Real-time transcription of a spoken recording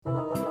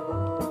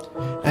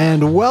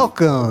and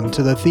welcome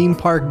to the Theme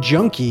Park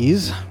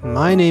Junkies.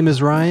 My name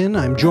is Ryan.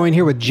 I'm joined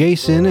here with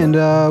Jason,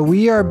 and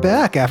we are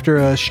back after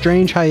a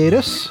strange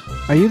hiatus.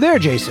 Are you there,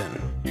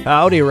 Jason?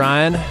 Howdy,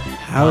 Ryan.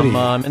 Howdy.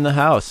 I'm in the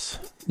house.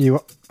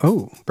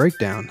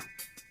 Breakdown.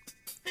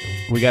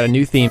 We got a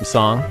new theme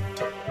song.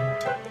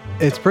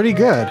 It's pretty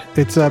good.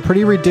 It's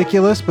pretty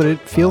ridiculous, but it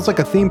feels like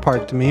a theme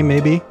park to me,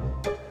 maybe.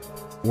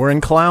 We're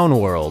in Clown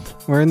World.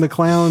 We're in the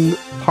clown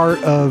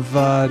part of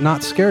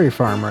Not Scary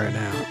Farm right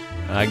now.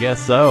 I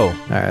guess so. All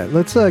right,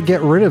 let's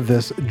get rid of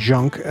this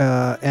junk,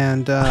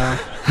 and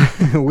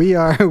we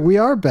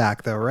are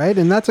back though, right?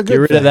 And that's a good Get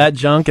rid thing. of that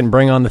junk and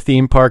bring on the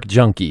theme park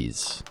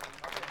junkies.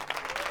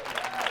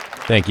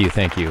 Thank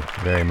you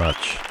very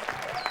much.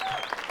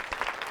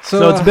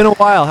 So it's been a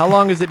while. How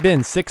long has it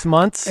been? 6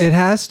 months? It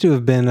has to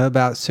have been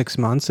about 6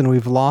 months, and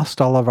we've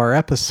lost all of our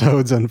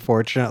episodes,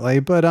 unfortunately.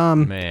 But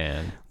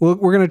Man.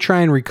 we're gonna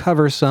try and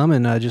recover some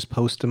and just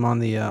post them on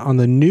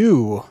the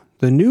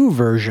new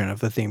version of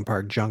the Theme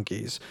Park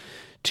Junkies,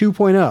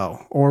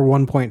 2.0 or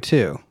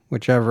 1.2,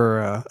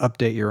 whichever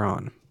update you're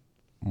on.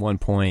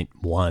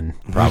 1.1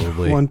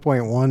 probably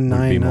 1.199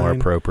 would be more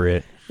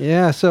appropriate.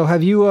 Yeah. So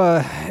have you?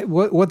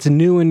 What's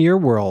new in your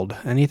world?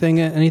 Anything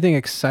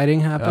exciting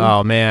happen?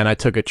 Oh man, I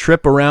took a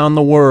trip around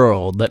the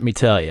world. Let me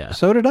tell you.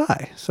 So did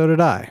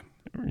I.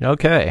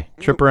 Okay,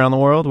 trip around the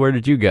world. Where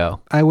did you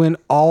go? I went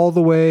all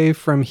the way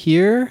from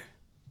here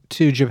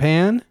to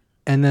Japan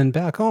and then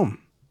back home.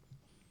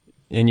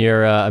 In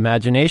your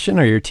imagination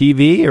or your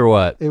TV or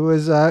what? It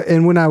was,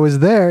 and when I was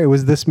there, it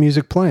was this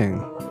music playing.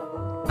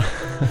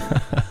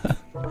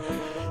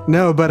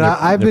 No, but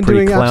I've been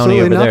doing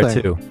absolutely over nothing.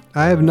 there too.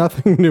 I have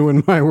nothing new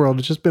in my world.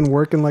 It's just been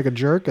working like a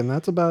jerk, and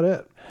that's about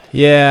it.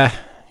 Yeah,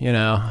 you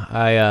know,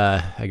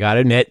 I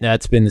gotta admit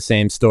that's been the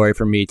same story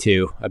for me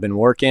too. I've been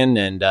working,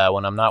 and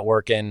when I'm not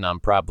working, I'm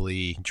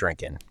probably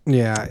drinking.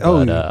 Yeah.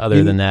 But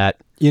other than that,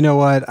 you know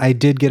what? I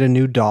did get a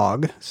new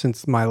dog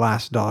since my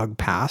last dog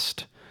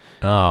passed.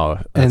 oh,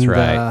 that's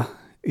right.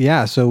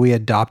 Yeah, so we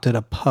adopted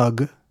a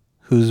pug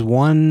who's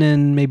 1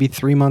 and maybe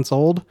 3 months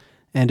old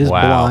and is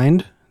Wow.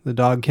 blind. The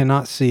dog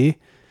cannot see,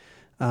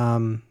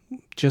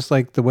 just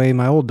like the way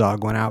my old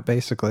dog went out,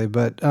 basically.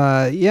 But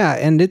yeah,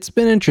 and it's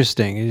been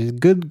interesting. He's a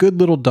good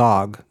little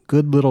dog.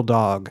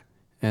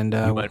 And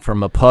You went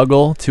from a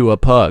puggle to a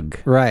pug.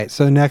 right,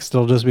 so next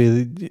it'll just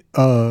be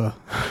pug.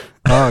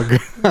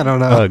 I don't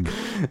know. Pug.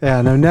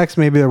 Yeah, no. Next,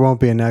 maybe there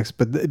won't be a next,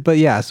 but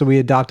yeah. So we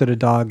adopted a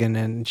dog,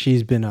 and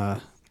she's been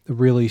a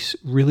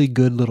really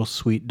good little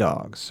sweet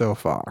dog so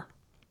far.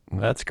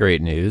 That's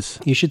great news.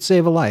 You should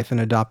save a life and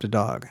adopt a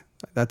dog.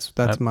 That's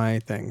my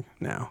thing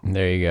now.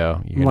 There you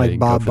go. You're I'm gonna like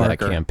Bob go for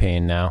Barker. that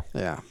campaign now.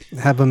 Yeah,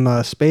 have him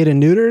spayed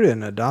and neutered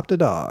and adopt a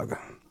dog.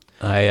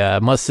 I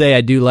must say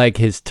I do like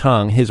his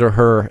tongue, his or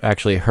her,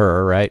 actually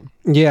her, right?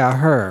 Yeah,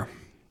 her.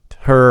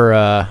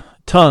 Her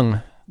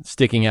tongue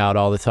sticking out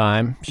all the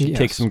time. She Yes.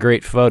 takes some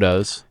great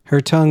photos.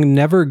 Her tongue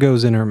never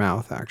goes in her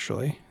mouth.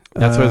 Actually,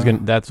 That's what I was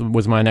gonna. That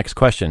was my next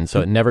question. So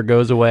it never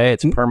goes away.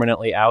 It's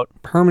permanently out.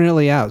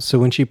 permanently out. So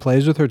when she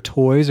plays with her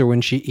toys or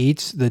when she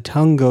eats, the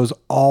tongue goes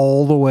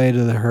all the way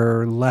to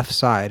her left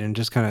side and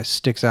just kind of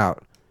sticks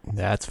out.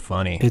 That's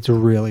funny. It's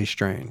really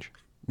strange.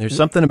 There's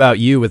something about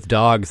you with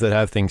dogs that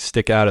have things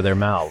stick out of their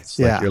mouths.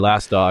 Yeah. Like your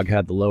last dog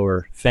had the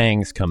lower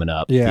fangs coming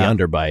up, the Yeah.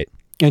 underbite.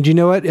 And you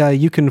know what?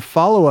 You can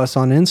follow us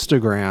on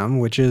Instagram,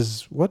 which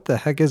is, what the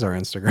heck is our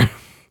Instagram?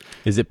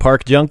 Is it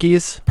Park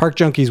Junkies? Park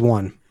Junkies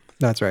 1.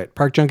 That's right.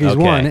 Park Junkies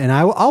Okay. 1. And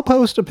I'll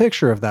post a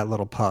picture of that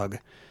little pug.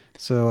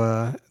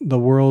 So the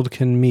world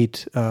can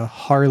meet.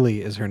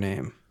 Harley is her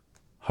name.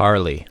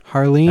 Harley.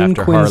 Harleen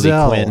After Harley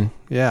Quinzel. Quinn.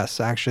 Yes,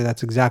 actually,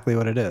 that's exactly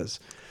what it is.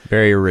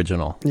 Very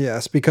original.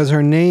 Yes, because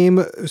her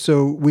name,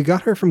 so we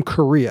got her from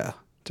Korea.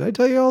 Did I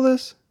tell you all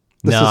this?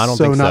 This No, is I don't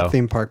so think not so.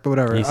 theme park, but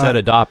whatever. You said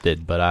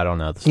adopted, but I don't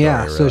know the story.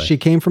 Yeah, so really. she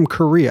came from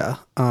Korea,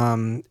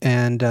 and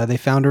they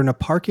found her in a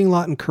parking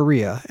lot in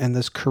Korea, and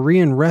this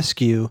Korean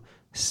rescue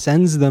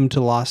sends them to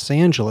Los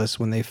Angeles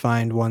when they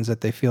find ones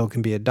that they feel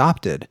can be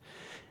adopted,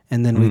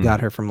 and then we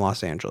got her from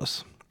Los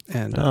Angeles.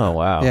 And Oh,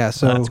 wow. yeah,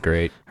 so That's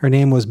great. her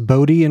name was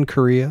Bodhi in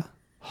Korea,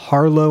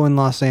 Harlow in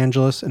Los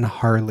Angeles, and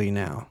Harley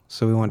now.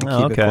 So we wanted to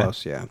keep okay. it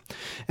close. Yeah.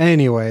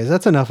 Anyways,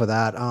 that's enough of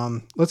that.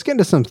 Let's get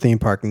into some theme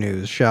park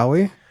news, shall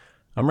we?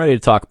 I'm ready to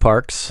talk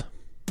parks.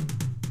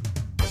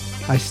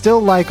 I still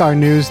like our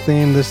news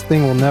theme. This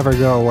thing will never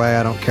go away.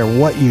 I don't care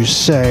what you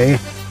say.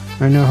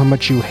 I know how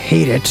much you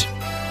hate it.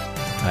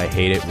 I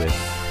hate it with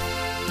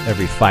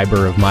every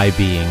fiber of my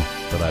being,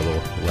 but I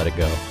will let it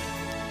go.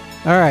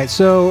 All right,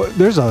 so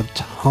there's a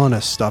ton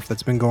of stuff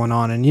that's been going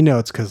on, and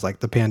it's because like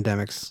the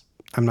pandemic's.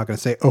 I'm not going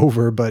to say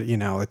over, but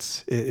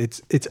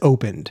it's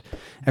opened.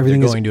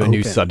 Everything We're is going to a new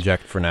opened.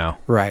 subject for now.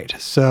 Right.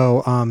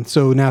 So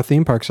so now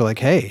theme parks are like,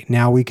 hey,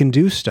 now we can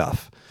do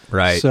stuff.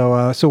 Right.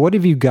 So what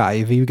have you got?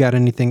 Have you got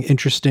anything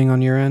interesting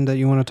on your end that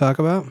you want to talk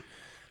about?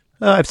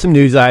 I have some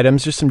news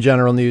items, just some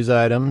general news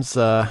items,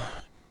 some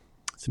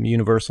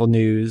Universal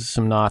news,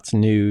 some Knott's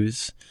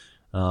news.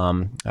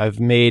 I've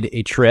made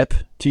a trip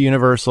to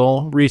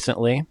Universal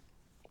recently,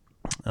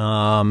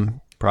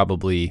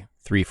 probably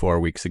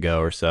 3-4 weeks ago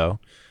or so,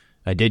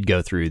 I did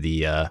go through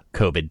the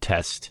COVID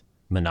test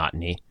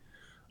monotony,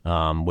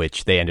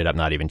 which they ended up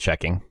not even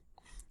checking.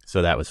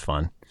 So that was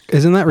fun.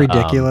 Isn't that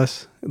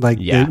ridiculous?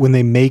 When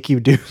they make you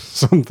do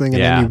something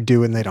and then you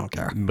do it and they don't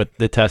care. But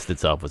the test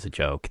itself was a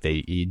joke.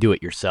 You do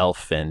it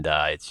yourself, and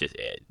it's just,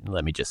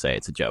 let me just say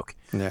it's a joke.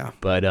 Yeah.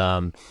 But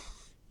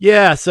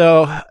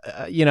so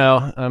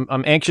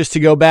I'm anxious to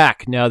go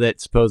back now that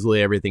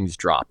supposedly everything's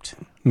dropped.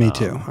 Me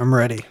too. I'm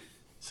ready.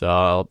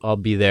 So I'll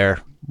be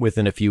there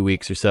within a few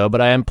weeks or so.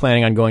 But I am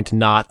planning on going to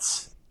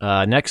Knott's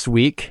next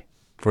week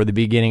for the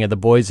beginning of the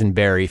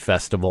Boysenberry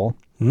Festival.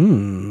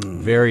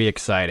 Very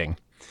exciting.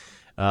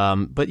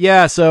 But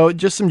yeah, so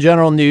just some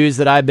general news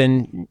that I've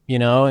been,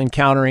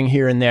 encountering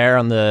here and there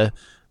on the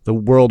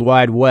World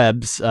Wide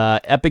Webs.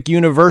 Epic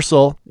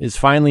Universal is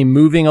finally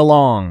moving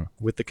along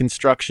with the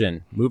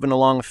construction, moving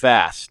along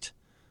fast.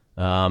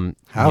 How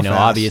fast?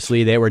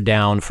 Obviously they were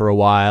down for a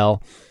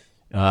while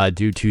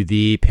due to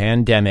the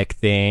pandemic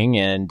thing,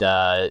 and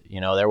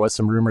there was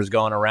some rumors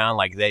going around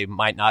like they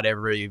might not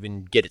ever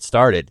even get it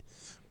started,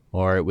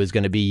 or it was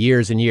going to be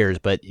years and years,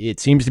 but it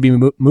seems to be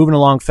moving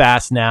along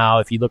fast now.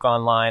 If you look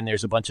online,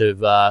 there's a bunch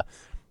of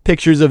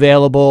pictures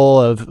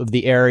available of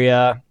the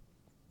area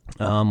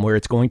where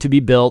it's going to be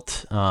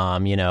built.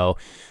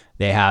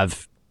 They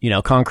have,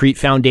 concrete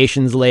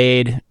foundations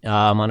laid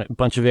on a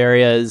bunch of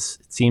areas.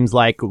 It seems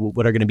like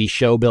what are going to be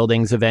show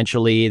buildings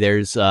eventually.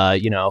 There's,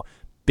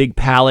 big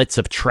pallets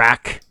of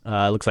track,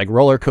 looks like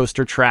roller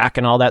coaster track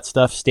and all that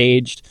stuff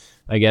staged.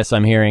 I guess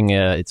I'm hearing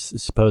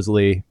it's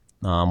supposedly...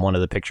 one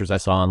of the pictures I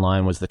saw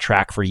online was the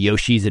track for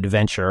Yoshi's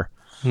Adventure.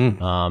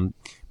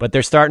 But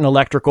they're starting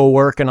electrical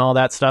work and all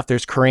that stuff.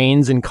 There's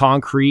cranes and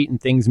concrete and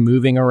things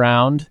moving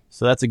around.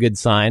 So that's a good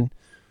sign.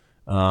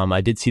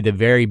 I did see the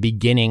very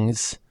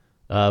beginnings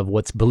of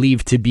what's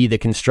believed to be the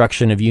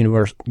construction of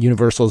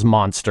Universal's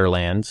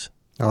Monsterland.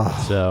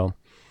 Oh, so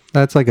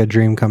that's like a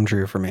dream come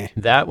true for me.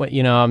 That,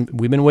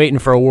 we've been waiting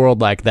for a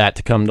world like that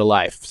to come to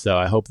life. So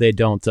I hope they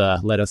don't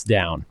let us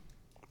down.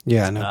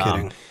 Yeah, no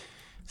kidding.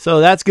 So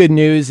that's good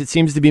news. It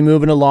seems to be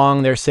moving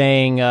along. They're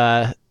saying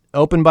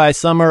open by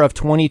summer of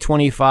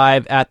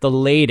 2025 at the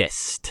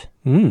latest.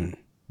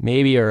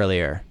 Maybe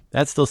earlier.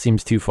 That still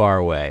seems too far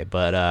away.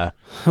 But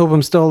hope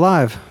I'm still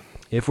alive.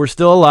 If we're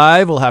still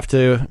alive, we'll have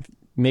to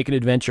make an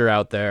adventure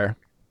out there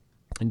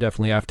and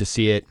definitely have to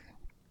see it.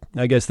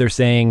 I guess they're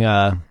saying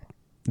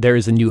there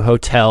is a new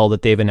hotel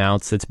that they've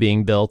announced that's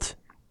being built.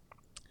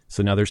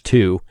 So now there's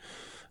 2.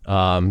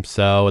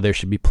 So there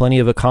should be plenty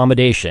of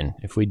accommodation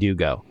if we do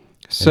go.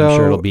 So I'm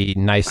sure it'll be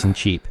nice and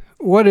cheap.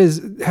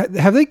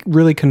 Have they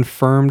really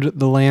confirmed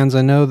the lands?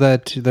 I know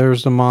that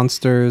there's the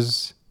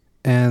Monsters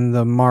and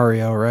the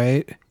Mario,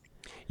 right?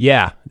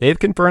 Yeah, they've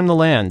confirmed the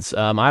lands.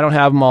 I don't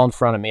have them all in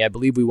front of me. I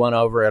believe we went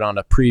over it on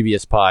a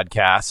previous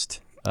podcast.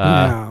 It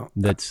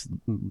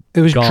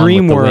was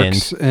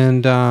DreamWorks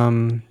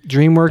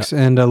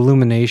and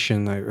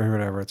Illumination or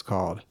whatever it's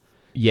called.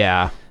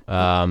 Yeah,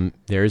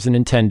 there's a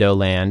Nintendo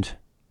land.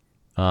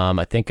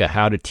 I think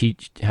How to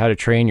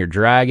Train Your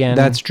Dragon.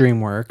 That's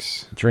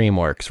DreamWorks.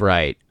 DreamWorks,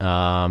 right.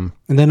 And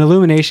then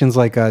Illumination's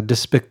like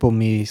Despicable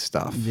Me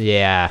stuff.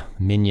 Yeah,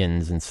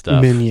 Minions and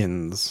stuff.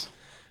 Minions.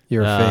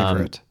 Your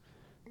favorite.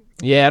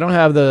 Yeah, I don't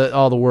have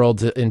all the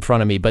worlds in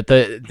front of me, but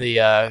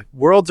the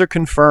worlds are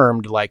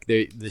confirmed. Like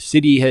the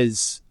city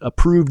has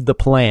approved the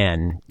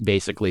plan,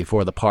 basically,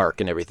 for the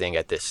park and everything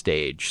at this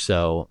stage.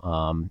 So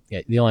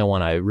the only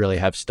one I really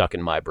have stuck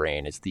in my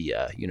brain is the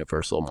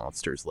Universal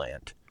Monsters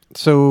Land.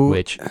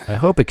 Which I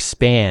hope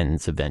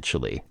expands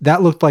eventually.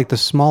 That looked like the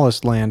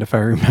smallest land, if I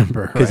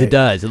remember. Because it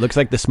does. It looks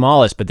like the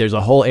smallest, but there's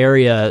a whole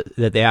area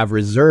that they have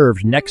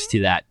reserved next to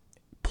that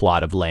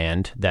plot of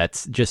land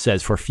that just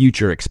says for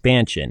future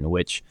expansion,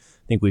 which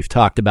I think we've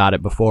talked about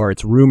it before.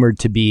 It's rumored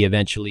to be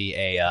eventually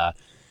a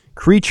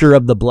Creature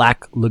of the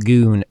Black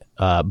Lagoon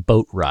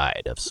boat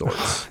ride of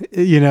sorts.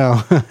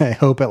 I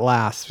hope it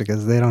lasts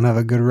because they don't have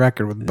a good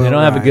record with boat rides. They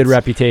don't have a good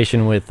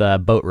reputation with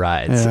boat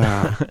rides.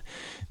 Yeah.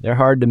 They're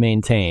hard to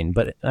maintain,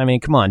 but I mean,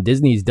 come on,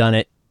 Disney's done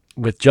it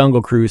with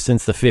Jungle Cruise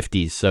since the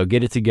 50s, so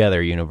get it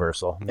together,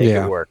 Universal. Make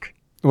it work.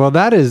 Well,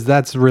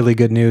 that's really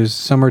good news.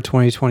 Summer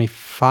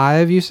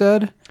 2025, you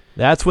said?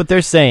 That's what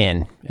they're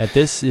saying.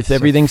 If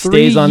everything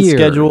stays on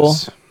schedule,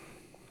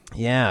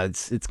 yeah,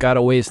 it's got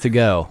a ways to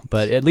go,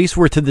 but at least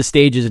we're to the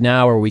stages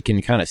now where we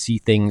can kind of see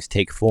things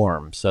take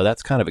form, so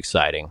that's kind of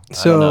exciting.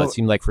 I don't know, it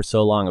seemed like for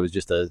so long it was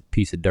just a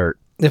piece of dirt.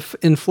 If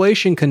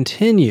inflation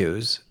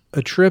continues,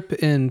 a trip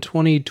in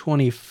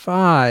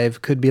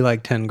 2025 could be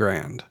like 10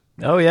 grand.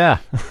 Oh yeah.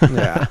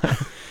 Yeah.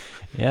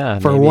 Yeah.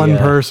 For one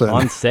person.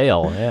 On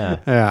sale. Yeah.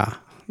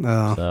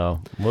 Yeah. So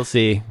we'll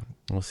see.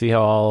 We'll see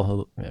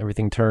how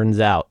everything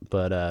turns out.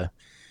 But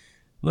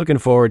looking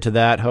forward to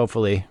that.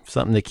 Hopefully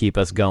something to keep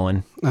us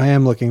going. I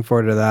am looking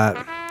forward to that.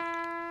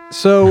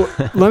 So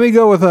let me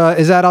go with,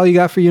 is that all you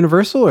got for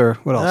Universal or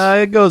what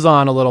else? It goes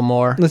on a little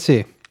more. Let's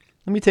see.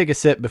 Let me take a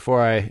sip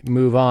before I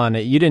move on.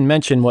 You didn't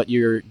mention what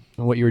you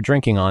were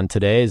drinking on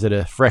today. Is it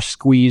a fresh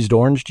squeezed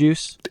orange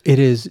juice? It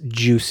is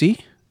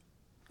juicy,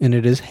 and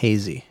it is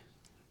hazy.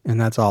 and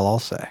that's all I'll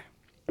say.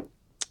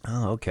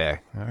 Oh, okay.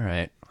 All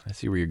right. I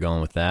see where you're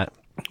going with that.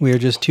 We are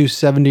just two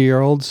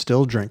 70-year-olds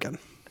still drinking.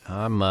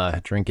 I'm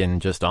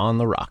drinking just on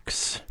the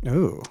rocks.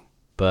 Ooh.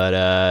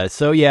 But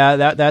so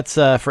yeah, that's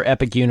for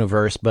Epic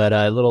Universe. But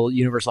a little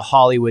Universal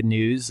Hollywood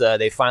news.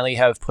 They finally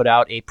have put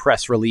out a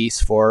press release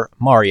for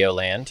Mario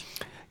Land.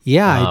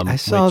 Yeah, I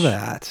saw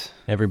that.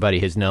 Everybody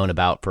has known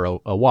about for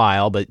a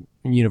while, but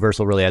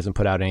Universal really hasn't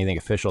put out anything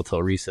official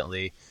till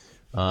recently.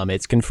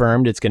 It's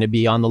confirmed it's going to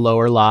be on the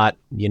lower lot,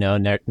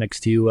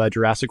 next to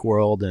Jurassic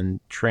World and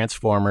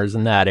Transformers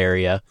in that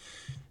area.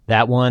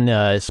 That one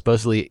is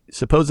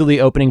supposedly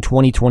opening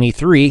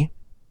 2023,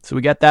 so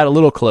we got that a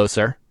little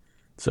closer.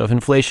 So if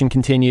inflation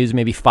continues,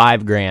 maybe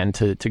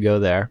 $5,000 to go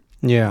there.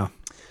 Yeah.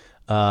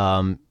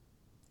 From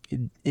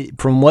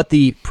what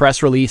the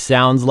press release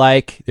sounds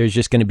like, there's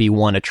just going to be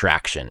one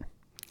attraction.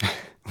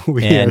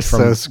 We and are from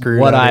so screwed.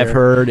 What I've here.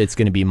 heard, it's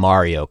going to be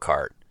Mario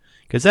Kart,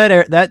 because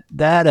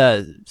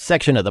that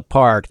section of the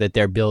park that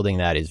they're building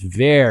that is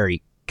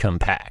very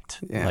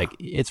compact. Yeah. Like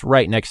it's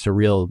right next to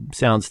real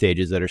sound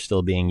stages that are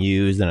still being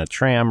used and a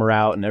tram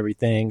route and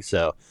everything.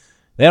 So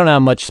they don't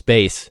have much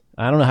space.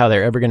 I don't know how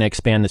they're ever going to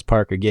expand this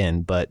park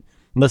again, but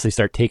unless they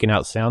start taking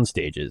out sound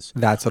stages.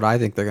 That's what I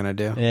think they're going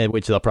to do.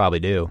 Which they'll probably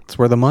do. It's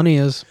where the money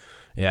is.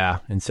 Yeah,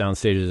 and sound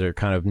stages are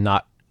kind of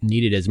not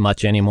needed as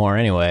much anymore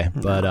anyway.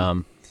 But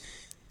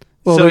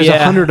well, so, there's yeah.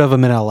 100 of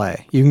them in LA.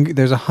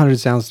 There's 100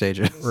 sound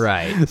stages,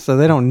 right? So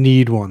they don't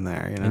need one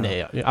there. And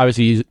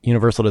obviously,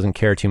 Universal doesn't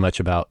care too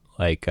much about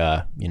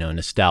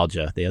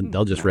nostalgia.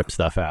 They'll just rip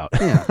stuff out.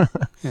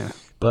 Yeah.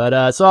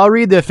 But so I'll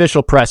read the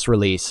official press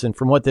release, and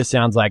from what this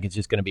sounds like, it's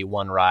just going to be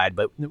one ride.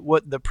 But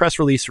what the press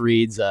release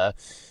reads: the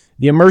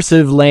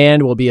immersive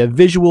land will be a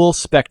visual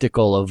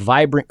spectacle of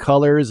vibrant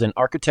colors and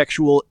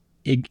architectural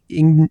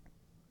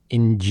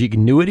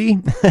ingenuity,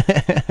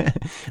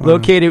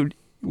 located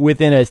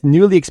within a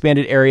newly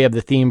expanded area of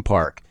the theme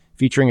park,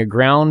 featuring a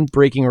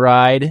groundbreaking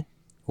ride,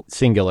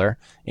 singular,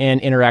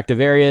 and interactive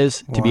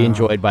areas to be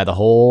enjoyed by the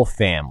whole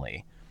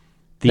family.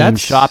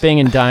 Themed shopping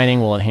and dining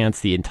will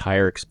enhance the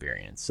entire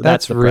experience. So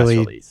that's the press really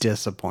release.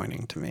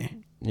 Disappointing to me.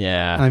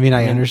 Yeah. I mean,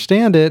 I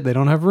understand it. They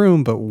don't have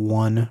room, but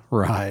one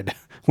ride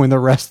when the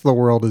rest of the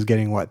world is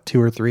getting,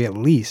 2 or 3 at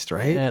least,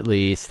 right? At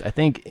least. I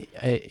think,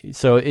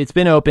 so it's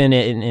been open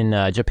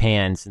in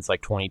Japan since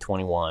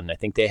 2021. I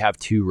think they have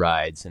 2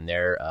 rides, and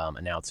they're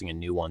announcing a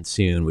new one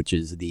soon, which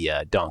is the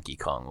Donkey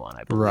Kong one,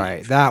 I believe.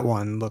 Right. That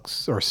one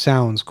looks or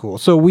sounds cool.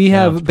 So we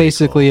have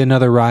basically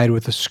another ride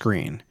with a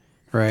screen,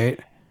 right?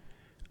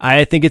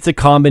 I think it's a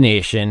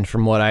combination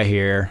from what I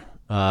hear.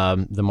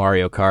 The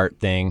Mario Kart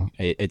thing,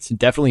 it's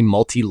definitely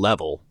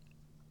multi-level,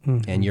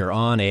 and you're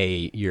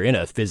in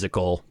a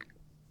physical,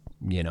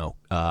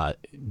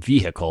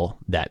 vehicle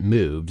that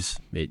moves.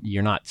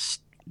 You're not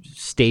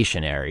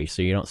stationary,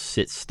 so you don't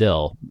sit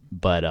still.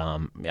 But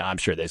I'm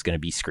sure there's going to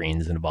be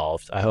screens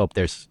involved. I hope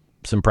there's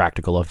some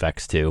practical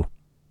effects too.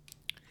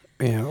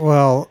 Yeah,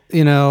 well,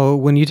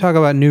 when you talk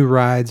about new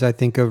rides, I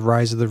think of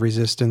Rise of the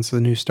Resistance, the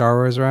new Star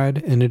Wars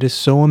ride, and it is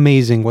so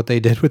amazing what they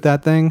did with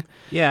that thing.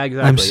 Yeah,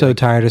 exactly. I'm so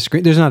tired of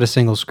screen. There's not a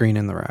single screen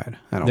in the ride.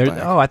 I don't think.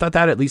 Oh, I thought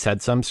that at least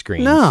had some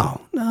screens.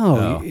 No,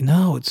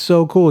 it's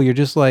so cool. You're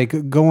just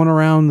going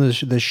around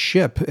the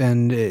ship,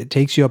 and it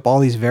takes you up all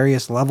these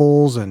various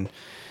levels, and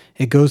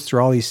it goes through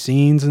all these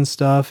scenes and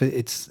stuff.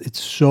 It's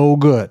so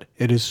good.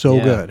 It is so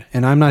good.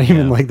 And I'm not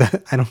even like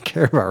that. I don't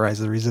care about Rise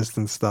of the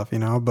Resistance stuff,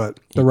 but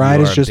the ride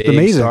is just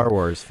amazing. Star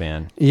Wars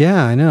fan.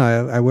 Yeah, I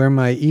know. I wear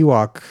my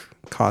Ewok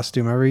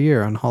costume every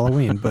year on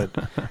Halloween, but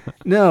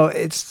no,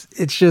 it's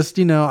just,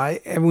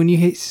 when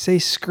you say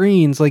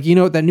screens,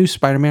 that new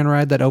Spider-Man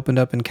ride that opened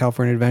up in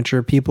California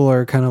Adventure, people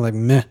are kind of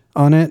meh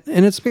on it.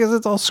 And it's because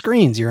it's all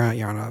screens. You're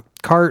on a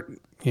cart,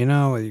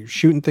 you're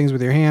shooting things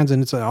with your hands,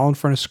 and it's all in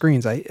front of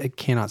screens. I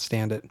cannot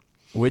stand it.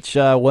 Which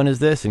one is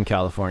this in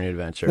California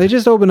Adventure? They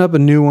just opened up a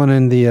new one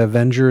in the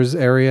Avengers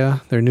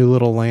area, their new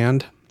little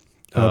land.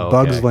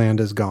 Bugs Land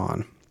is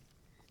gone.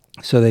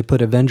 So they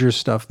put Avengers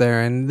stuff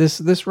there. And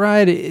this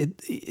ride,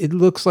 it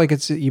looks like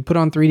you put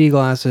on 3D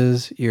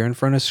glasses, you're in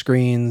front of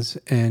screens,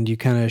 and you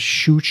kind of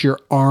shoot your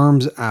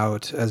arms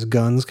out as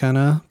guns,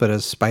 but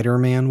as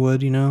Spider-Man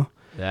would,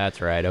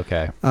 That's right.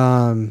 Okay.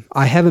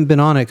 I haven't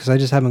been on it because I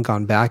just haven't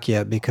gone back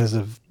yet because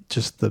of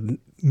just the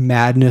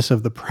madness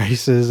of the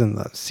prices and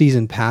the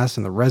season pass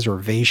and the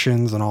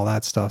reservations and all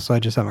that stuff. So I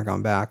just haven't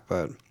gone back,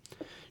 but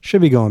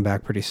should be going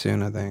back pretty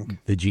soon, I think.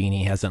 The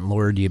genie hasn't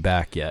lured you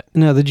back yet.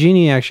 No, the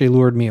genie actually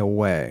lured me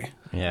away.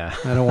 Yeah.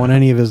 I don't want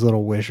any of his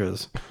little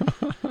wishes.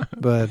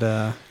 But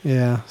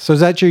yeah. So is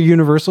that your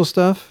Universal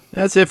stuff?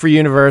 That's it for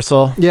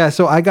Universal. Yeah.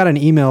 So I got an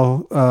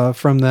email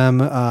from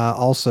them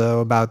also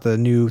about the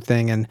new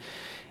thing, and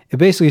it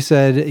basically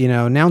said,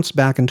 announced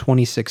back in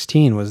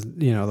 2016 was,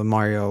 the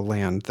Mario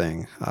Land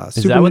thing.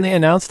 Is that when they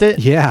announced it?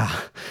 Yeah.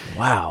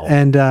 Wow.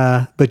 And,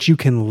 but you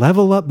can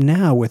level up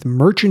now with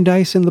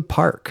merchandise in the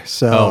park.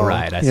 So,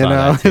 right. I saw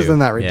that too. Isn't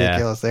that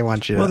ridiculous? Yeah. They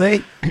want you to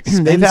they've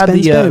spend,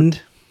 had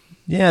spend.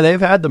 Yeah,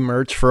 they've had the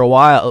merch for a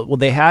while. Well,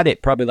 they had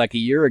it probably a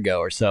year ago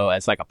or so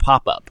as a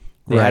pop-up.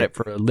 They had it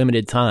for a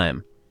limited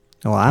time.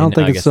 Well, I don't And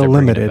think I it's guess so they're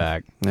bringing it limited.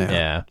 back. Yeah.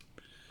 Yeah.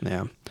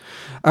 Yeah.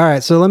 All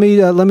right, so let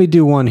me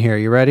do one here.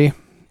 You ready?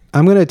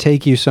 I'm going to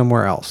take you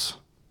somewhere else.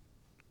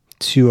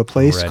 To a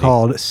place Ready.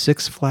 called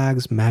Six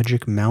Flags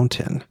Magic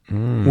Mountain.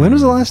 When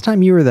was the last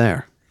time you were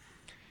there?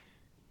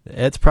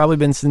 It's probably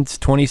been since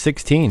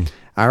 2016.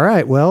 All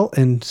right. Well,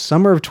 in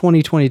summer of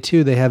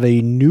 2022, they have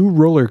a new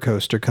roller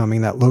coaster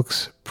coming that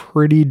looks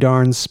pretty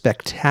darn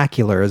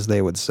spectacular, as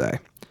they would say.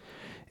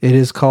 It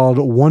is called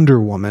Wonder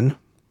Woman.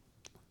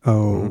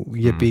 Oh,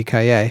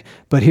 yippee-ki-yay.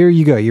 But here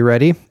you go. You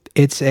ready?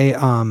 It's a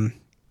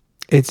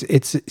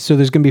so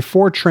there's going to be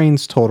 4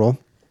 trains total.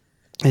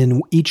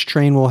 And each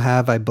train will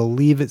have, I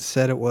believe it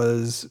said it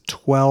was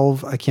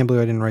 12. I can't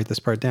believe I didn't write this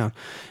part down.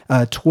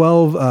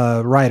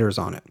 12 riders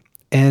on it.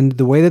 And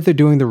the way that they're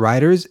doing the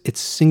riders, it's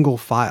single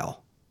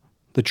file.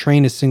 The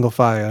train is single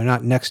file,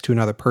 not next to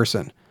another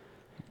person.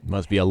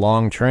 Must be a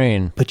long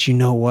train. But you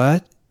know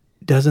what?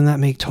 Doesn't that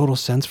make total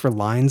sense for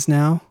lines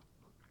now?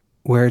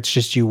 Where it's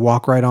just you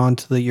walk right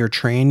onto your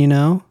train,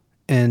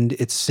 and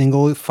it's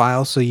single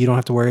file, so you don't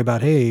have to worry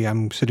about, hey,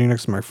 I'm sitting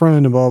next to my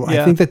friend and blah, blah.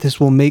 Yeah. I think that this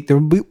will make there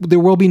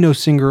will be no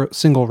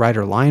single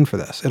rider line for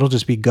this. It'll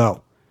just be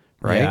go,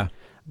 right? Yeah.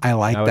 I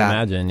like I would that.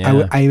 imagine,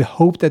 yeah. I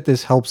hope that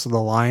this helps the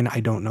line.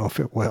 I don't know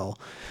if it will,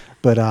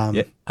 but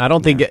I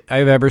don't think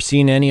I've ever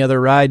seen any other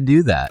ride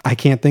do that. I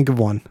can't think of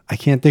one. I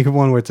can't think of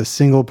one where it's a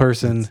single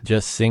person.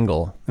 Just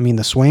single. I mean,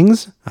 the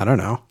swings. I don't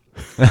know.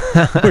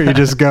 Where you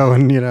just go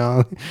and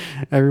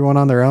everyone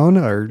on their own,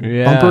 or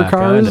bumper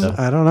cars. Kinda.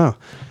 I don't know.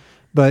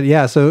 But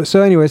yeah, so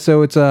anyway,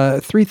 so it's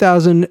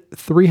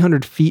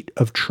 3,300 feet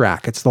of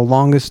track. It's the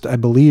longest, I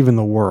believe, in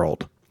the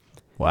world.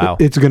 Wow.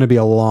 It's going to be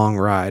a long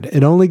ride.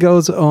 It only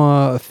goes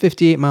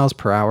 58 miles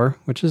per hour,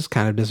 which is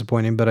kind of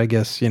disappointing. But I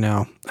guess,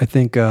 I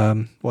think,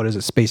 what is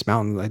it? Space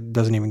Mountain, it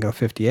doesn't even go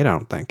 58, I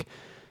don't think.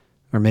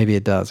 Or maybe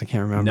it does. I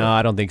can't remember. No,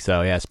 I don't think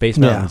so. Yeah, Space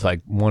Mountain's like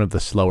one of the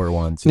slower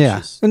ones.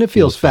 And it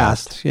feels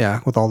fast.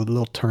 Yeah, with all the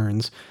little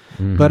turns.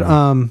 But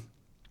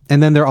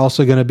and then they're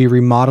also going to be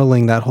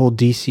remodeling that whole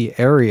DC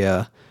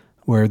area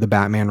where the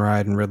Batman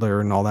ride and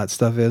Riddler and all that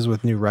stuff is,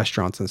 with new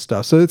restaurants and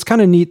stuff. So it's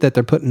kind of neat that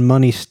they're putting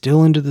money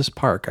still into this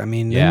park. I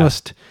mean, they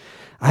must.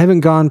 I haven't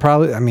gone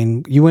probably. I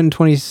mean, you went in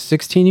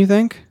 2016, you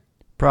think?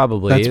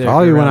 Probably. That's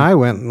probably when I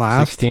went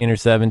last. 16 or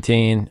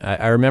 17.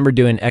 I remember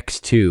doing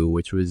X2,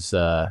 which was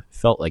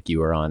felt like you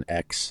were on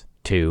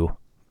X2.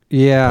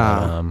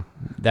 Yeah.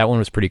 That one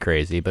was pretty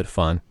crazy, but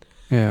fun.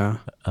 Yeah.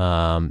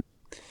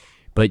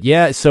 But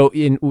yeah, so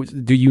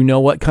do you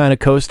know what kind of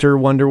coaster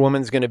Wonder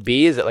Woman's going to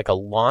be? Is it like a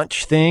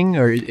launch thing,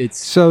 or it's?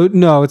 So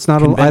no, it's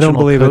not. I don't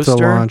believe coaster?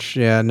 It's a launch.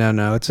 Yeah,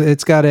 no.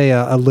 It's got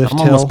a lift I'm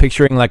hill. almost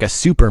picturing like a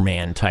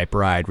Superman type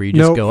ride where you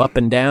just go up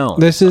and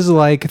down. This is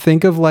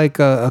think of like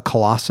a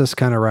Colossus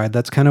kind of ride.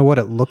 That's kind of what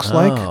it looks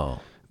like.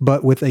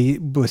 But with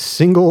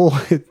single,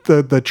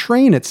 the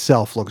train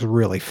itself looks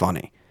really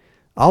funny.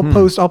 I'll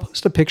post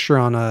a picture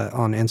on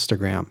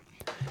Instagram.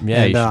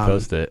 Yeah, you should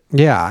post it.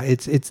 Yeah,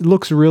 it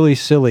looks really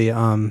silly,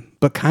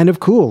 but kind of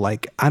cool.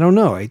 Like, I don't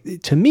know.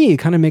 To me, it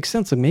kind of makes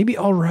sense. Like, maybe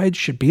all rides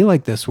should be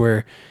like this,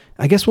 where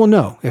I guess we'll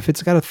know. If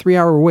it's got a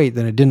 3-hour wait,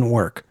 then it didn't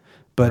work.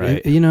 But,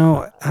 Right.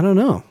 I don't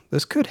know.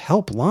 This could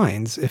help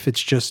lines if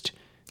it's just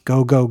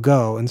go, go,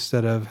 go,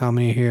 instead of how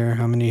many here.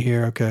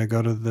 Okay,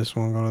 go to this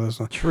one, go to this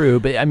one. True,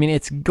 but I mean,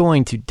 it's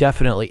going to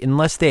definitely,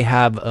 unless they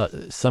have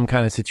some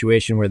kind of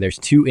situation where there's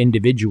 2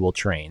 individual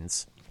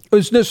trains. So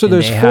there's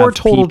they 4 have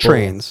total people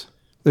trains.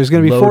 There's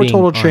going to be 4 loading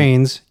total on-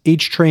 trains.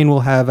 Each train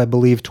will have, I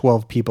believe,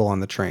 12 people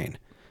on the train.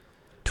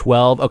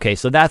 12. Okay,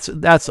 so that's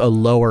a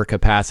lower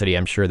capacity,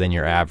 I'm sure, than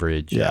your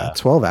average.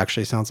 12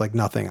 actually sounds like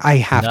nothing. I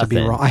have to be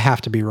Nothing. wrong. I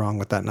have to be wrong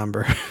with that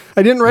number.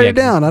 I didn't write it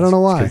down. I don't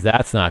know why. Because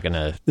that's not going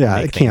to. Yeah,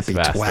 make it can't things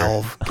be faster.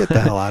 12. Get the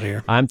hell out of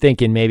here. I'm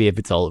thinking maybe if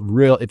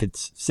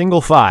it's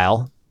single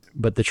file,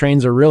 but the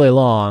trains are really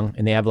long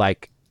and they have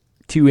like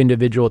 2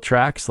 individual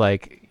tracks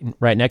like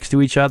right next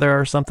to each other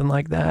or something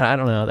like that. I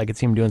don't know. I could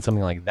see them doing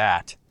something like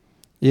that.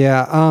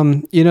 Yeah,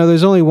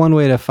 there's only one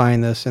way to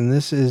find this, and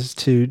this is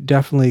to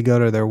definitely go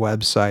to their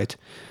website.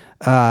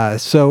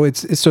 So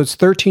it's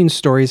 13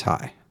 stories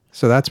high,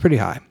 so that's pretty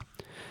high.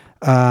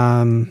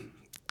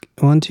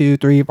 1, 2,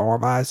 3, 4,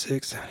 5,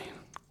 6, 7.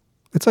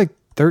 It's like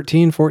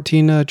 13,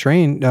 14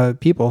 train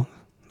people.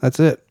 That's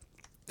it.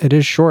 It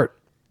is short,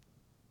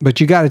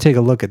 but you got to take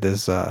a look at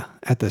this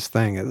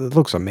thing. It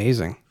looks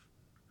amazing.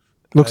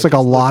 Looks like a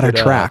lot of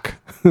track.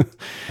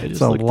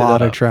 It's a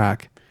lot of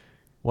track.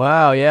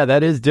 Wow, yeah,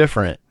 that is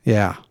different.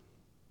 Yeah.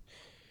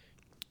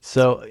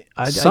 So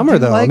Summer,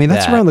 though, I mean,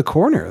 that's around the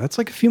corner. That's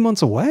like a few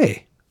months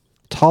away.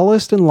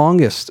 Tallest and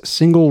longest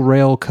single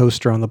rail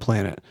coaster on the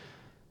planet.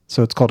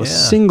 So it's called a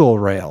single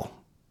rail.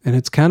 And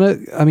it's kind of,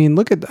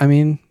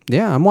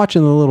 I'm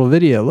watching the little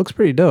video. It looks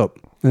pretty dope.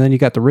 And then you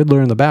got the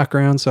Riddler in the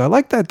background. So I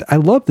like that. I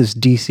love this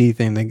DC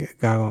thing they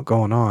got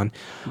going on.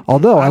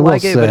 Although I will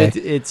like it, say, but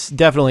it's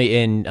definitely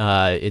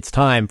it's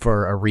time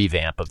for a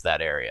revamp of that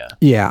area.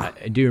 Yeah.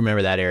 I do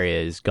remember that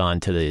area has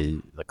gone to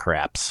the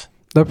craps.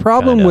 The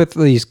problem Kinda. with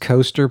these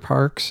coaster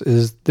parks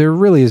is there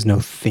really is no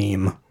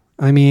theme.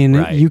 I mean,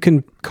 Right. you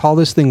can call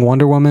this thing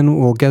Wonder Woman.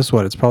 Well, guess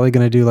what? It's probably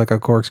going to do like a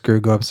corkscrew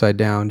go upside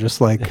down,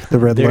 just like the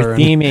Their Riddler.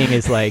 theming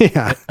is like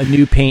Yeah. a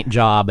new paint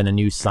job and a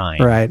new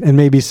sign. Right. And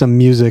maybe some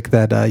music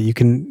that you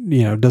can,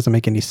 doesn't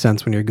make any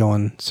sense when you're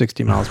going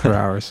 60 miles per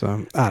hour.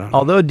 So I don't know.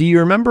 Although, do you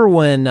remember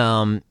when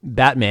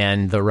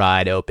Batman the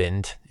ride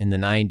opened in the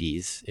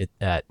 90s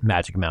at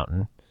Magic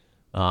Mountain?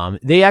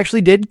 They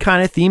actually did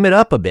kind of theme it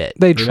up a bit.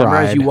 They Remember,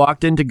 as you tried.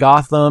 walked into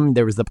Gotham,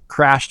 there was the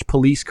crashed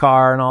police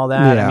car and all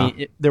that. Yeah. I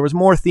mean, there was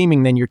more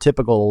theming than your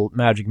typical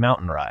Magic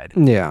Mountain ride.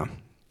 Yeah.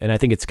 And I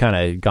think it's kind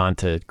of gone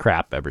to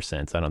crap ever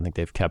since. I don't think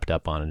they've kept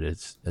up on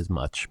it as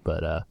much.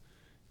 But I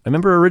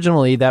remember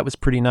originally that was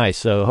pretty nice.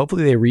 So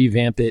hopefully they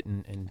revamp it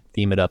and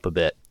theme it up a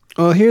bit.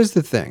 Well, here's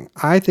the thing.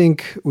 I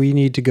think we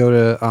need to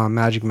go to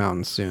Magic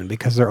Mountain soon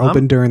because they're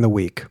open during the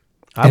week.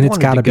 I've And it's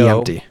wanted got to to be go.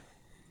 empty.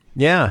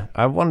 Yeah,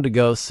 I wanted to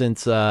go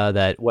since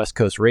that West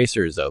Coast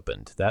Racers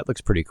opened. That looks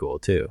pretty cool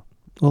too.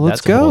 Well,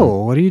 let's That's a go.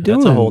 whole- What are you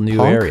doing? That's a whole new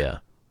punk?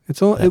 area.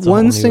 It's all, That's a whole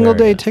one new single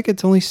day area.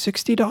 ticket's only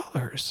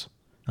 $60.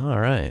 All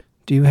right.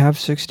 Do you have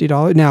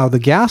 $60? Now, the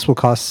gas will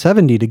cost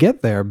 $70 to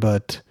get there,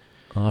 but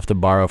I'll have to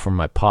borrow from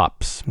my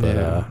pops, but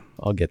Yeah.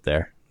 I'll get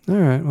there. all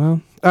right.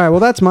 Well,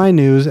 that's my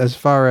news as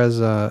far as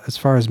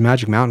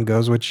Magic Mountain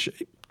goes, which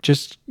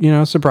just,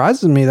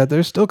 surprises me that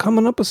they're still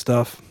coming up with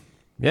stuff.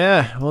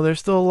 Yeah, well, they're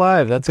still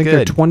alive. That's I think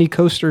they're good. 20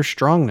 coasters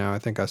strong now. I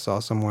think I saw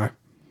somewhere.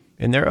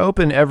 And they're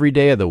open every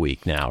day of the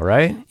week now,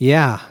 right?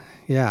 Yeah.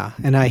 Yeah.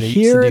 And I They used to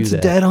hear do it's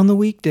that. dead on the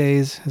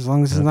weekdays. As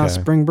long as it's not Okay.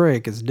 spring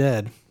break, it's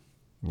dead.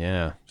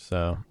 Yeah.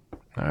 So,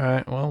 all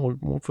right. Well,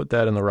 we'll put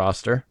that in the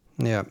roster.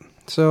 Yeah.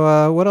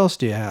 So what else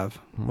do you have?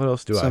 What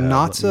else do I Some have?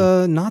 Knott's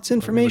Let me look at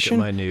information.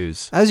 my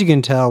news. As you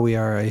can tell, we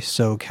are a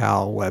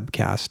SoCal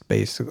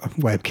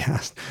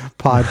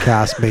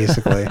podcast,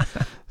 basically.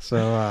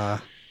 So,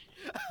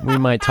 We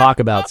might talk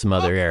about some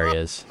other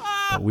areas,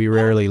 but we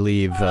rarely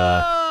leave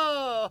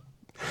the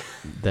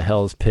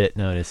Hell's Pit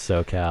known as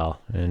SoCal,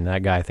 and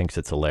that guy thinks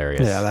it's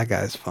hilarious. yeah, that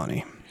guy's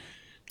funny.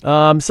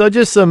 So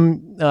just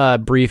some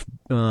brief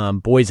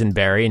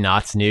Boysenberry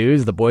Knott's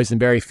news. The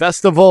Boysenberry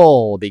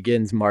Festival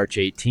begins March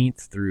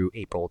 18th through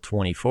April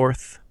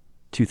 24th,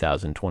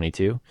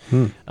 2022.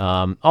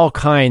 All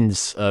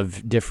kinds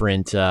of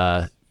different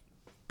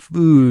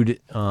food,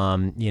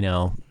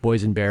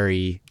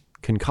 Boysenberry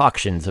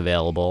concoctions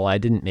available. I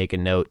didn't make a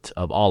note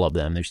of all of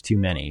them. There's too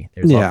many.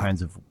 There's all Yeah.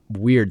 kinds of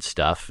weird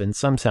stuff, and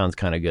some sounds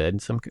kind of good, and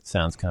some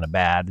sounds kind of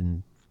bad,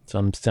 and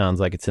some sounds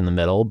like it's in the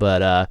middle.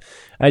 But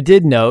I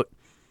did note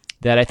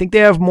that I think they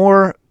have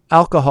more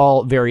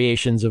alcohol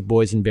variations of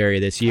boysenberry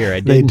this year. I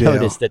They did do.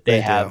 notice that they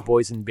They have do.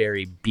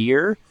 boysenberry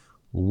beer,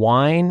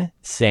 wine,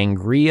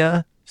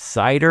 sangria,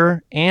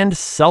 cider, and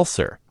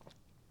seltzer.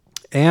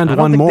 And I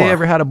don't one think more. they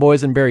ever had a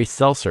boysenberry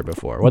seltzer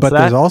before. What's but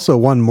there's that? also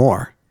one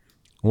more.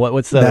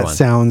 What's the other That one?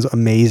 sounds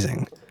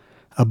amazing.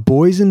 A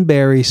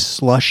boysenberry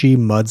slushy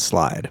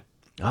mudslide.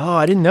 Oh,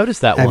 I didn't notice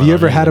that one. Have you on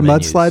ever any had a of the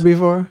menus. mudslide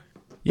before?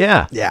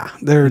 Yeah. Yeah,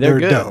 they're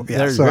good. dope. Yeah,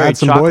 They're so very add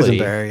some chocolatey.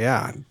 boysenberry.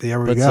 Yeah, there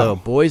we But go. so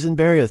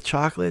boysenberry with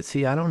chocolate,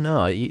 see, I don't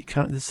know.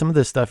 Some of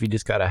this stuff you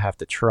just gotta have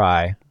to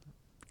try.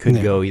 Could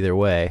Yeah. go either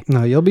way.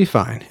 No, you'll be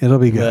fine. It'll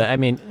be good. But I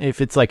mean, if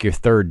it's like your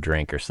third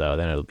drink or so,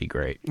 then it'll be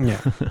great. Yeah.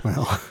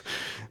 Well,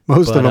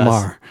 most But, of them uh,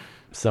 are.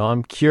 So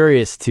I'm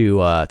curious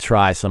to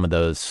try some of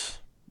those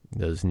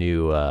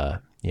new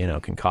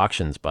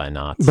concoctions by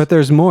Knott's. But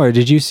there's more.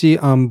 Did you see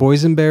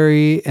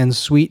boysenberry and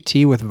sweet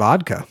tea with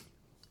vodka?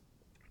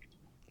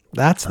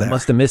 That's I there.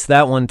 must have missed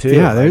that one too.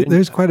 Yeah, I there, didn't-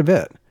 there's quite a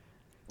bit.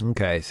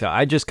 Okay, so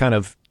I just kind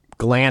of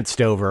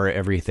glanced over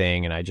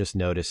everything, and I just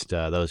noticed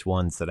those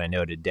ones that I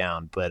noted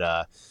down.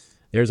 But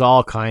there's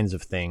all kinds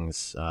of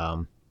things,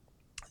 and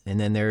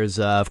then there's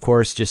of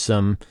course just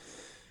some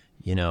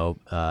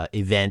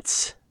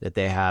events that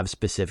they have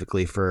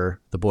specifically for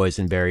the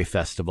Boysenberry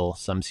Festival.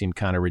 Some seem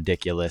kind of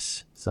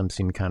ridiculous, some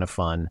seem kind of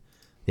fun.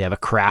 They have a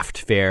craft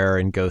fair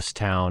in Ghost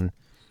Town.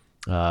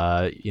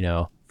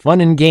 Fun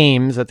and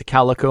games at the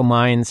Calico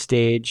Mines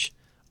stage.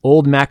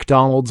 Old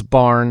MacDonald's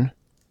barn.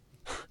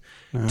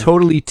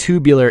 Totally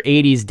tubular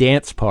 80s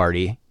dance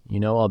party.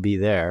 I'll be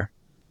there.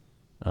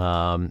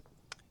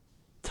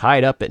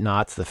 Tied Up at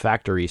Knott's, the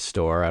factory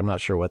store. I'm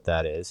not sure what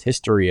that is.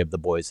 History of the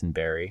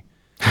Boysenberry.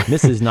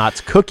 Mrs.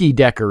 Knott's cookie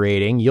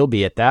decorating. You'll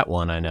be at that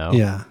one, I know.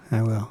 Yeah,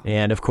 I will.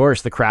 And, of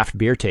course, the craft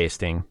beer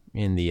tasting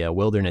in the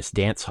Wilderness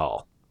Dance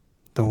Hall.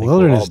 The we'll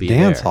Wilderness all be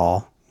Dance there.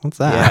 Hall. What's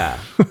that?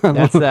 Yeah.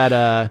 That's that,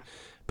 I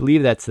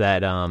believe that's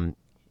that,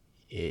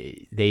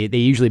 they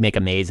usually make a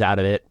maze out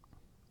of it.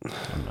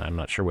 I'm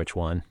not sure which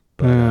one,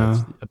 but Yeah.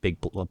 it's a big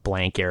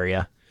blank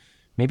area.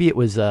 Maybe it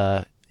was,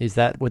 is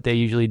that what they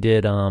usually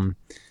did?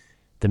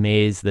 The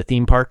maze, the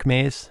theme park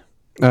maze?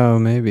 Oh,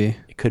 maybe.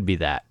 It could be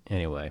that.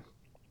 Anyway.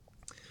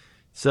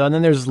 So and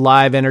then there's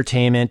live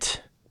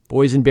entertainment,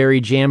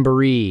 Boysenberry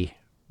Jamboree,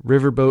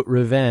 Riverboat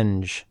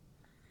Revenge,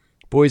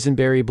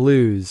 Boysenberry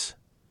Blues,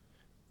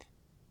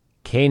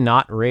 K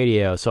Knott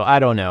Radio. So I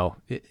don't know.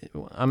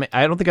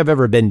 I don't think I've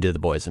ever been to the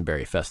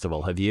Boysenberry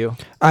Festival. Have you?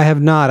 I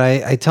have not.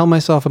 I tell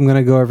myself I'm going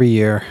to go every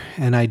year,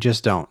 and I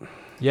just don't.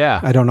 Yeah.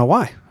 I don't know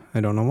why.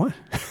 I don't know why.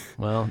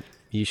 Well,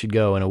 you should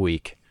go in a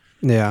week.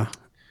 Yeah.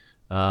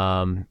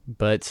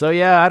 But so,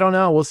 yeah, I don't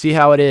know. We'll see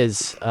how it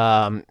is.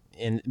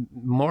 And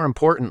more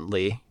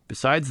importantly,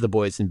 besides the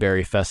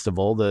Boysenberry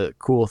Festival, the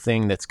cool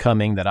thing that's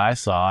coming that I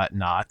saw at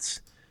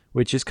Knott's,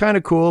 which is kind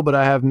of cool, but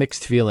I have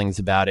mixed feelings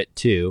about it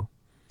too,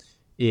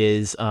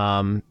 is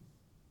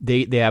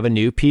they have a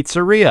new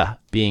pizzeria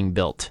being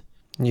built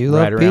You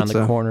right love around pizza.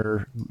 the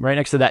corner, right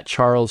next to that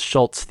Charles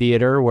Schultz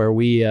Theater where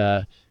we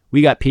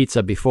got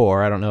pizza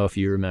before. I don't know if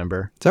you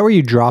remember. Is that where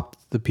you dropped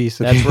the piece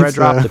of That's pizza? where I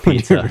dropped the when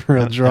you pizza, were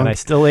real drunk? and I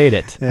still ate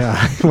it.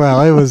 Yeah.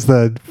 Well, it was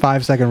the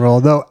 5-second rule.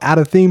 Though at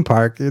a theme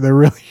park, there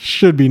really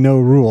should be no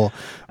rule.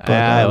 But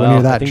when Well, you're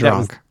I that think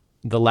drunk, that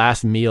was the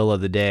last meal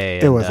of the day.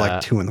 it and, was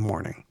like 2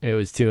 a.m. It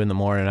was 2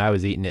 a.m. I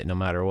was eating it no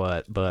matter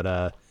what.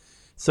 But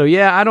so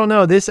yeah, I don't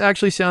know. This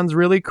actually sounds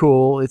really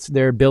cool.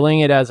 They're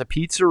billing it as a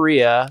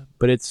pizzeria,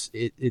 but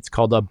it's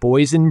called a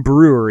Boysen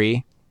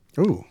Brewery,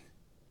 Ooh,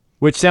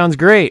 which sounds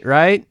great,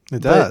 right?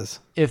 it does.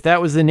 But if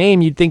that was the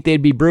name, you'd think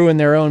they'd be brewing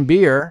their own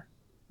beer,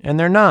 and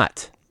they're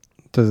not.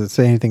 Does it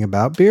say anything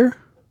about beer?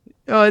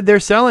 They're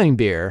selling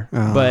beer,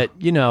 but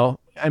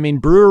I mean,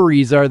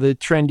 breweries are the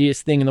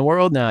trendiest thing in the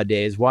world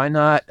nowadays. Why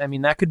not? I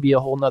mean, that could be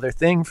a whole nother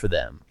thing for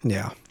them.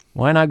 Yeah.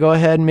 Why not go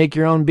ahead and make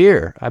your own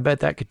beer? I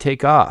bet that could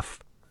take off.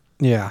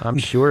 Yeah. I'm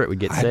sure it would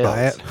get I'd sales.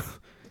 buy it.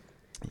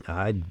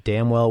 I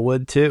damn well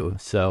would too.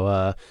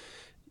 So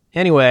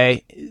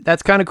anyway,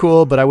 that's kind of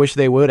cool, but I wish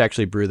they would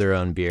actually brew their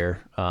own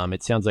beer.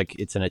 It sounds like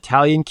it's an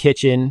Italian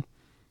kitchen,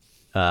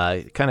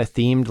 kind of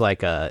themed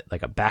like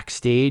a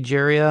backstage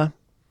area.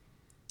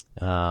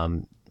 Let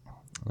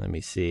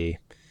me see.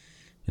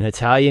 An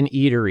Italian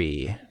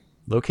eatery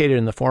located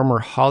in the former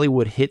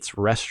Hollywood Hits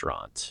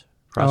restaurant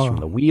across from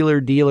the Wheeler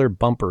Dealer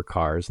bumper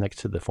cars next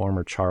to the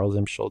former Charles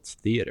M. Schultz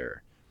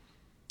Theater.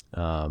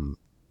 Won't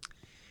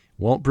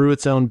brew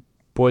its own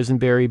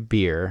boysenberry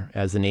beer,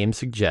 as the name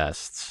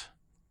suggests.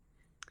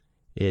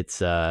 It's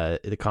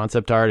the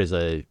concept art is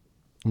a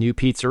new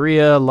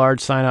pizzeria,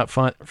 large sign out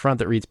front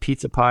that reads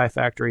Pizza Pie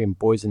Factory and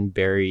Boysen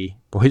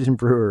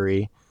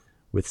Brewery,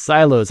 with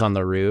silos on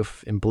the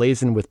roof,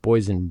 emblazoned with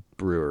Boysen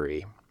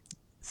Brewery.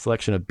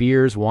 Selection of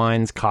beers,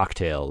 wines,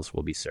 cocktails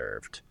will be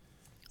served,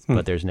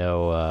 but there's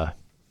no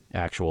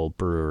actual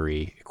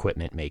brewery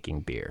equipment making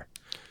beer.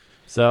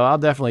 So I'll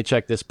definitely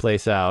check this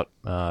place out.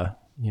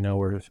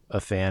 We're a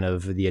fan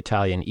of the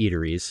Italian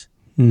eateries,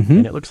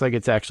 and it looks like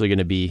it's actually going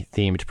to be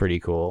themed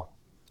pretty cool.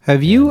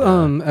 Have you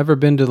ever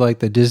been to like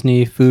the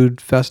Disney Food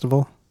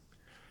Festival?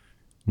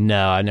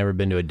 No, I've never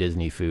been to a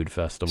Disney food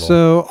festival.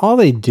 So all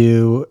they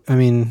do, I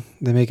mean,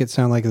 they make it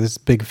sound like this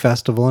big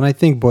festival, and I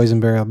think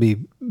Boysenberry will be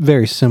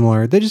very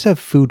similar. They just have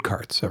food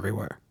carts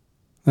everywhere.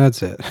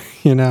 That's it,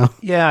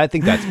 Yeah, I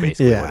think that's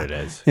basically what it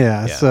is.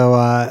 Yeah.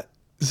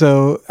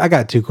 So I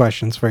got 2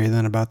 questions for you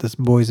then about this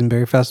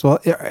Boysenberry Festival.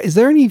 Is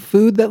there any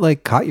food that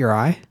like caught your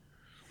eye?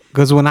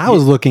 Because when I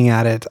was looking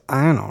at it,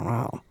 I don't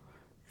know.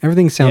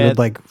 Everything sounded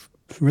like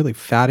really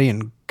fatty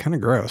and kind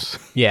of gross.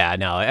 Yeah,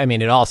 no, I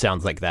mean, it all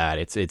sounds like that.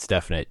 It's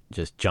definite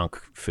just junk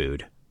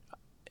food.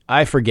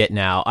 I forget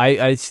now.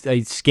 I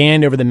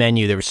scanned over the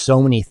menu. There were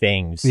so many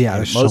things. Yeah,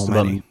 there's most so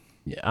of many.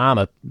 them. I'm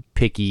a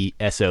picky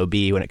SOB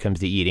when it comes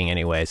to eating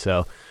anyway,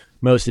 so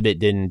most of it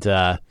didn't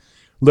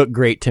look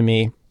great to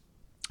me.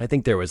 I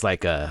think there was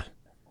like a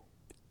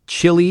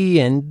chili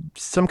and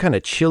some kind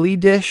of chili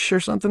dish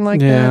or something like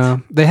that. Yeah.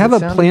 They have That a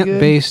sounded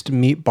plant-based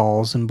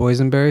meatballs and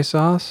boysenberry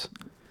sauce.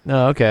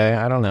 Oh, okay.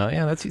 I don't know.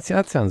 Yeah,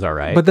 that sounds all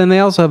right. But then they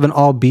also have an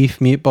all-beef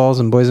meatballs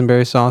and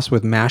boysenberry sauce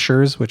with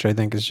mashers, which I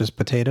think is just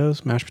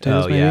potatoes, mashed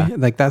potatoes maybe. Yeah.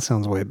 Like that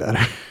sounds way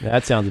better.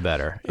 That sounds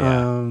better.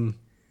 Yeah.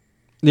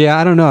 Yeah,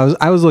 I don't know.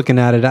 I was looking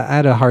at it. I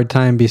had a hard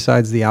time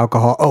besides the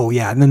alcohol. Oh,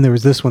 yeah. And then there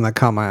was this one that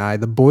caught my eye.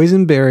 The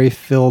boysenberry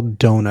filled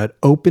donut,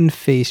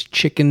 open-faced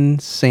chicken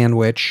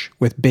sandwich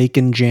with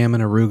bacon, jam,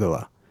 and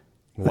arugula.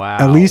 Wow.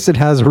 At least it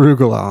has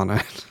arugula on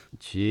it.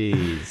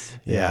 Jeez.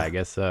 Yeah, I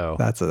guess so.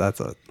 That's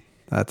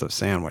a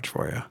sandwich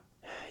for you.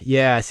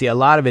 Yeah, see, a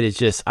lot of it is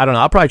just, I don't know,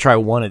 I'll probably try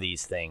one of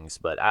these things,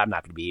 but I'm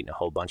not going to be eating a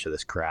whole bunch of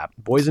this crap.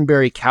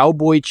 Boysenberry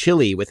cowboy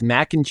chili with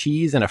mac and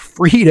cheese and a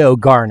Frito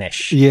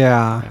garnish.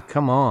 Yeah.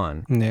 Come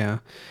on. Yeah.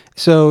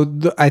 So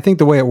I think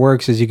the way it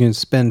works is you can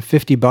spend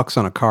 $50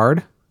 on a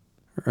card,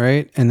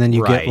 right? And then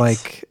you get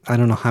like, I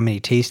don't know how many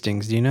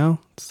tastings. Do you know?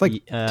 It's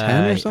like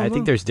 10 or something? I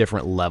think there's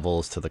different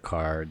levels to the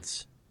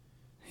cards.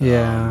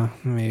 Yeah,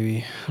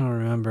 maybe. I don't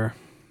remember.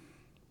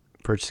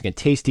 Purchasing a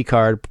tasting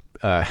card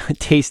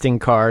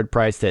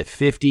priced at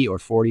 $50 or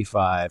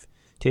 $45.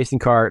 Tasting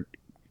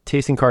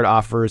card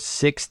offers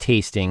 6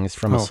 tastings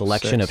from a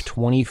selection 6. of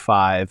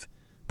 25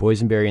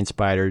 boysenberry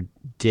inspired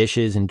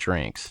dishes and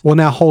drinks. Well,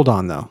 now hold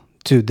on though.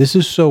 Dude, this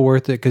is so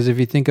worth it because if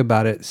you think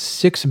about it,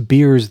 6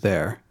 beers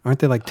there. Aren't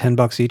they like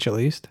 $10 each at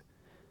least?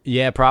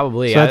 Yeah,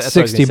 probably. So that's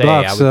 $60.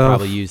 I would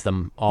probably use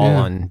them all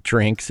on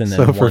drinks and then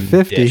so for one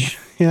 50, dish.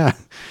 yeah.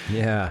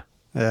 Yeah.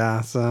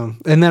 Yeah, so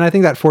and then I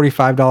think that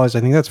 $45,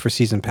 I think that's for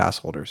season pass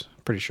holders.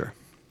 Pretty sure.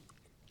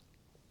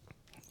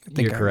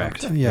 You're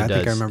correct. Yeah, I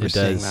think I remember it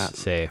seeing does that.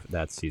 say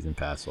that's season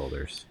pass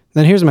holders.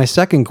 Then here's my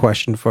second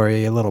question for you,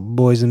 you little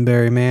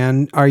boysenberry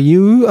man. Are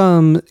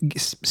you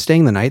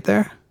staying the night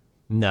there?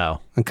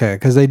 No. Okay,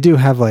 because they do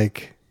have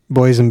like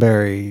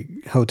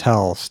boysenberry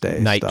hotel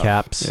stays.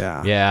 Nightcaps.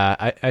 Yeah.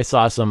 Yeah. I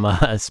saw some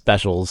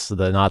specials.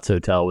 The Knott's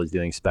Hotel was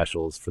doing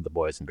specials for the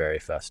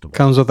Boysenberry Festival.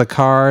 Comes with a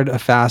card, a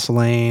fast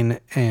lane,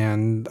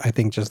 and I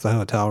think just the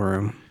hotel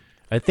room.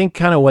 I think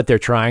kind of what they're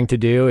trying to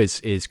do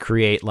is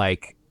create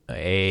like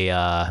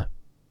a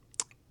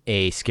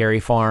scary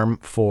farm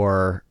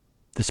for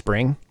the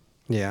spring.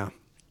 Yeah.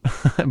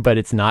 But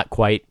it's not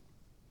quite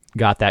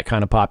got that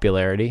kind of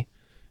popularity.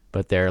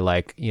 But they're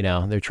like,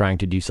 they're trying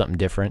to do something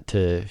different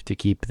to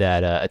keep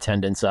that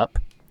attendance up.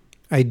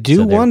 I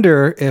do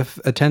wonder if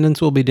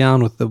attendance will be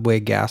down with the way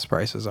gas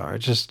prices are.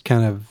 Just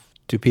kind of,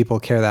 do people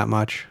care that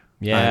much?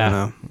 Yeah. I don't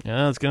know.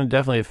 Yeah, it's going to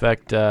definitely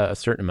affect a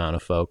certain amount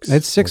of folks.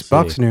 It's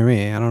 $6 near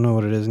me. I don't know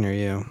what it is near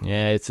you.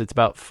 Yeah, it's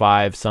about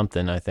 5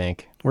 something, I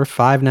think. We're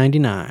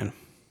 $5.99.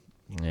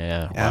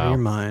 Yeah. Out of your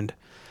mind.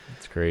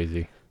 It's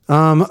crazy.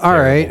 All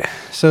right.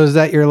 So is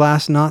that your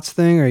last Knott's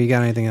thing, or you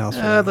got anything else?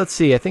 Let's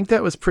see. I think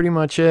that was pretty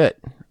much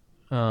it.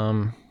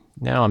 Now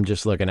I'm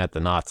just looking at the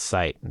Knott's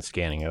site and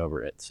scanning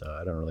over it, so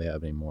I don't really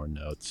have any more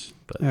notes.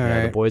 But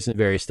the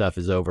Boysenberry stuff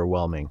is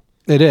overwhelming.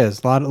 It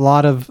is a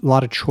lot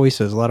of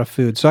choices, a lot of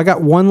food. So I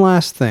got one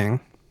last thing.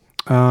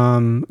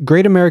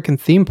 Great American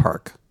Theme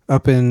Park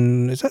up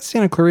in, is that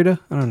Santa Clarita?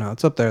 I don't know.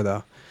 It's up there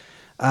though.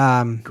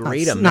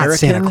 Great American, not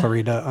Santa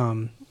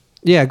Clarita.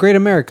 Yeah, Great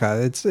America.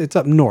 It's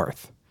up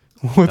north.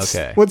 What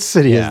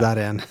city is that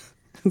in?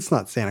 It's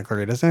not Santa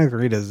Clarita. Santa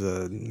Clarita is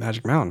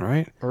Magic Mountain,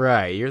 right?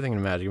 Right. You're thinking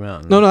of Magic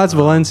Mountain. No, that's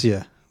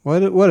Valencia.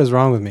 What is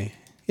wrong with me?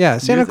 Yeah,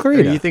 Santa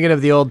Clarita. Are you thinking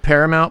of the old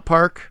Paramount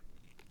Park?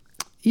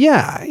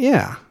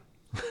 Yeah.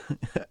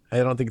 I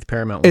don't think the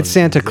Paramount. It's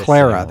Santa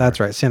Clara. That's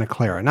right, Santa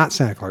Clara, not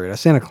Santa Clarita.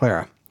 Santa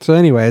Clara. So,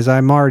 anyways,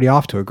 I'm already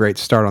off to a great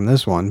start on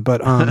this one.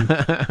 But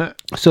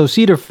so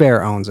Cedar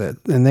Fair owns it,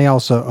 and they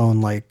also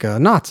own like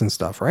Knott's and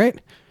stuff, right?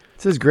 It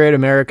says Great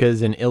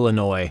America's in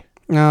Illinois.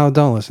 No,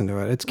 don't listen to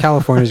it. It's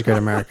California's Great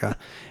America.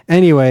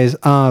 Anyways,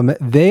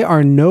 they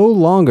are no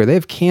longer,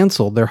 they've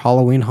canceled their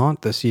Halloween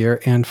haunt this year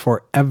and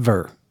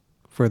forever,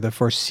 for the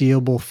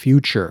foreseeable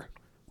future.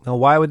 Now,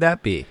 why would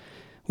that be?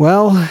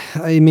 Well,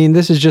 I mean,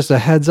 this is just a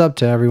heads up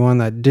to everyone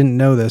that didn't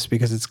know this,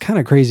 because it's kind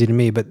of crazy to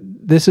me, but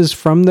this is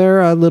from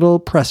their little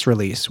press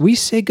release. We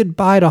say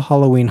goodbye to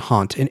Halloween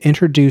haunt and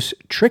introduce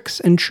Tricks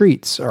and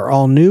Treats, our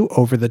all new,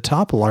 over the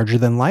top, larger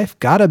than life,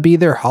 gotta be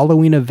their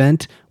Halloween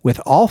event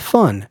with all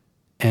fun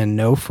and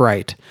no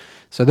fright.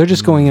 So they're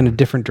just going in a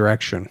different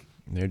direction.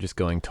 They're just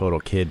going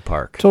total kid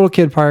park. Total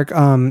kid park.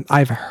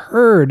 I've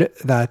heard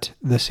that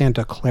the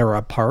Santa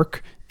Clara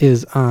Park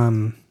is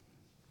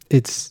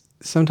it's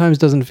sometimes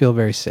doesn't feel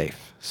very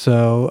safe.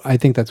 So I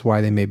think that's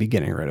why they may be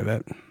getting rid of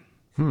it.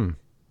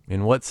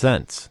 In what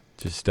sense?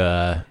 Just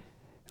a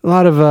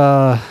lot of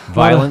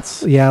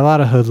violence. A lot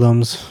of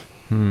hoodlums.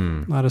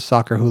 A lot of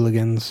soccer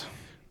hooligans.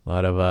 A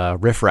lot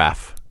of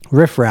riffraff.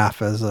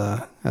 Riffraff, as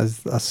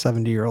us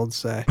 70-year-olds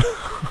say.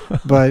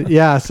 But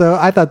yeah, so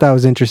I thought that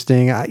was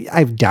interesting.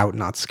 I doubt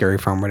Knott's Scary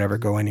Farm would ever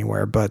go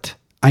anywhere, but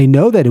I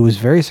know that it was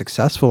very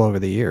successful over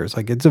the years.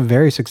 Like, it's a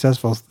very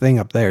successful thing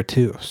up there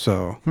too.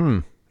 So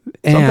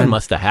something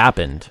must have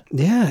happened.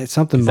 Yeah, it's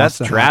something must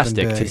have happened.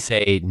 That's drastic to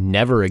say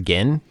never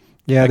again.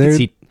 Yeah,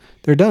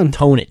 they're done.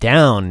 Tone it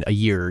down a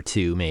year or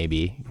two,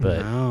 maybe. But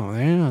no,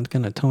 they're not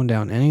going to tone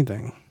down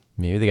anything.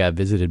 Maybe they got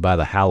visited by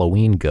the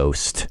Halloween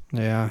ghost.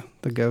 Yeah,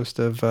 the ghost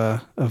of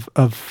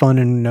fun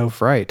and no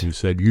fright. Who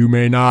said, "You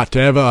may not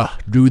ever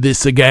do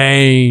this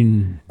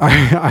again."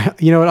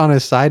 You know what? On a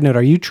side note,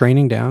 are you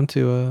training down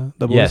to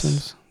the Boysens?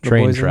 Yes,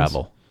 train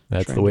travel.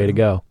 That's the way to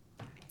go.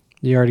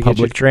 You already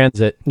public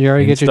transit. You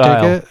already get your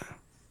ticket?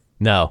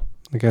 No,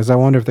 because I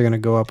wonder if they're going to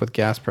go up with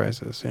gas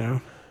prices. You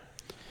know,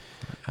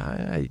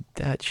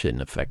 that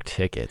shouldn't affect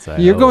tickets.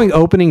 You're going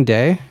opening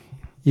day.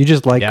 You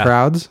just like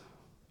crowds.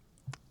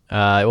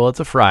 Well, it's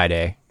a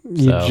Friday.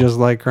 You just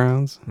like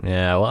crowds?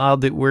 Yeah. Well,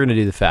 we're gonna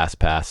do the fast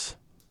pass.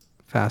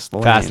 Fast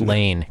lane. Fast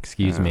lane.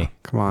 Excuse me.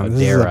 Come on,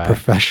 this is a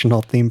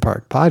professional theme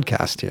park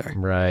podcast here.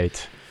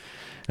 Right.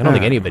 I don't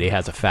think anybody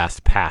has a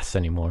fast pass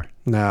anymore.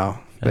 No,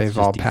 they've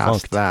all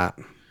passed that.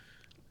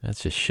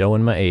 That's just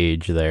showing my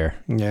age there.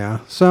 Yeah.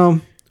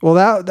 So,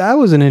 well, that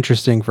was an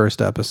interesting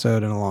first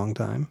episode in a long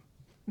time.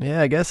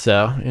 Yeah, I guess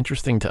so.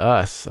 Interesting to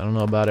us. I don't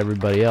know about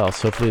everybody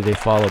else. Hopefully they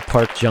follow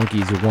Park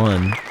Junkies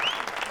 1.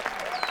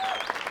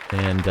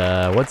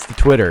 And what's the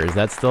Twitter? Is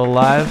that still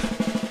alive?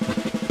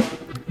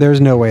 There's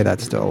no way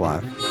that's still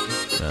alive.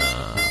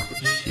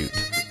 Shoot.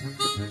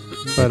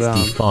 But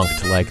it's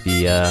defunct like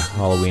the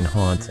Halloween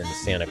haunt in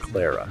Santa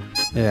Clara.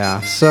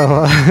 Yeah.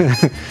 So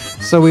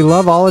so we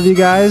love all of you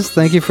guys.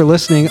 Thank you for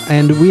listening.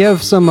 And we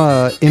have some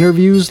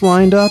interviews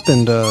lined up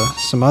and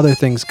some other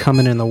things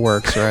coming in the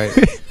works, right?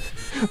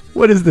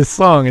 What is this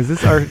song? Is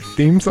this our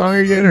theme song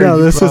again?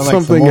 No, this is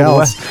something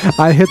else.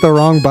 I hit the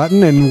wrong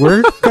button and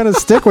we're going to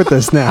stick with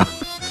this now.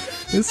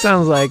 This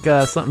sounds like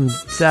something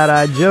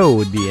Sad-Eyed Joe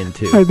would be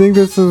into. I think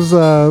this is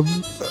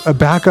a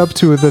backup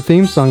to the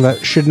theme song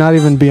that should not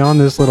even be on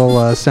this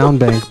little sound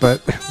bank,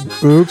 but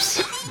oops.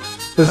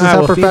 This is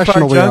how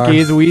professional we are.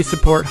 Junkies, we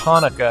support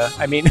Hanukkah.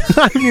 I mean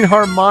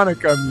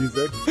harmonica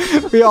music.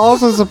 We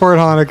also support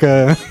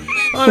Hanukkah.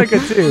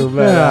 Hanukkah too,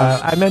 but Yeah.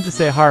 I meant to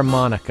say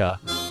harmonica.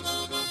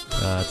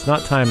 It's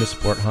not time to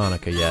support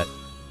Hanukkah yet.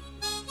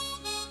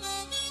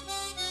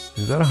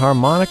 Is that a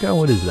harmonica?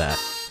 What is that?